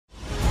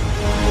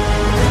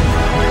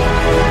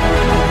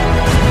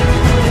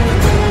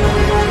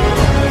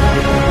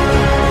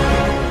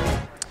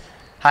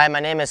Hi,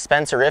 my name is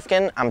Spencer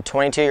Rivkin. I'm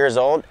 22 years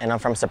old and I'm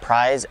from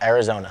Surprise,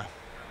 Arizona.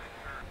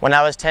 When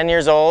I was 10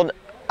 years old,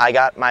 I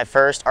got my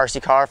first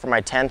RC car for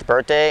my 10th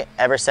birthday.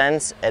 Ever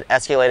since, it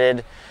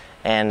escalated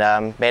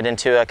and made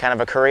into a kind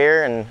of a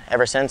career, and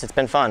ever since it's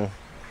been fun.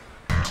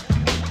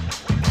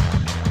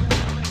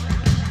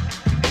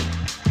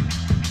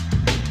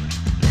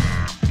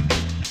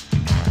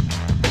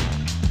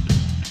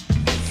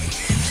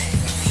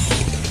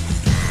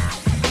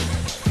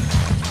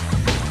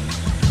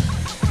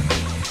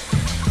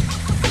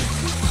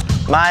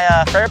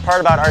 My favorite part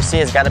about RC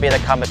has got to be the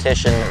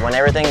competition. When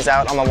everything's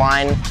out on the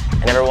line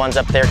and everyone's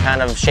up there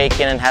kind of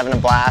shaking and having a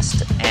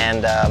blast.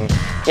 And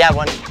yeah,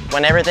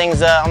 when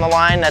everything's on the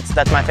line,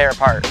 that's my favorite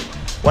part.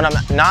 When I'm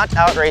not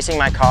out racing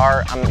my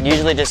car, I'm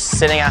usually just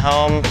sitting at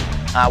home,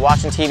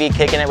 watching TV,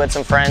 kicking it with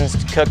some friends,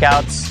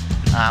 cookouts.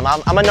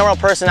 I'm a normal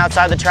person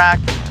outside the track.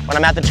 When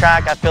I'm at the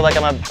track, I feel like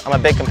I'm a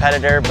big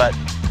competitor, but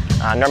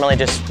normally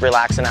just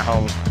relaxing at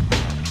home.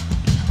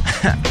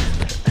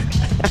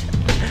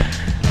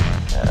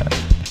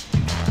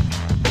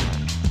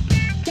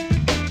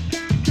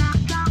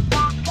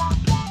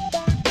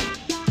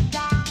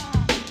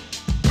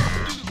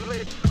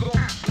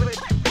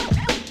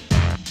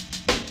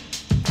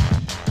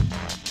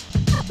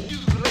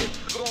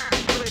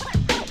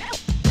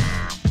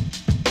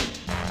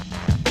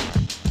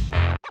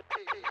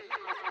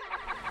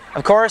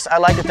 Of course, I'd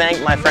like to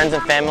thank my friends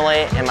and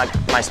family and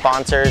my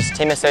sponsors,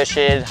 Team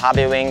Associated,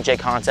 Hobby Wing, J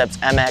Concepts,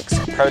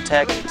 MX,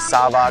 ProTech,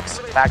 Salvox,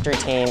 Factory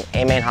Team,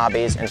 A-Main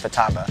Hobbies, and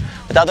Fataba.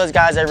 Without those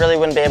guys, I really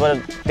wouldn't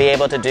be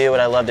able to do what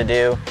I love to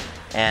do.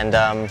 And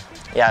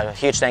yeah,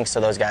 huge thanks to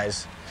those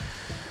guys.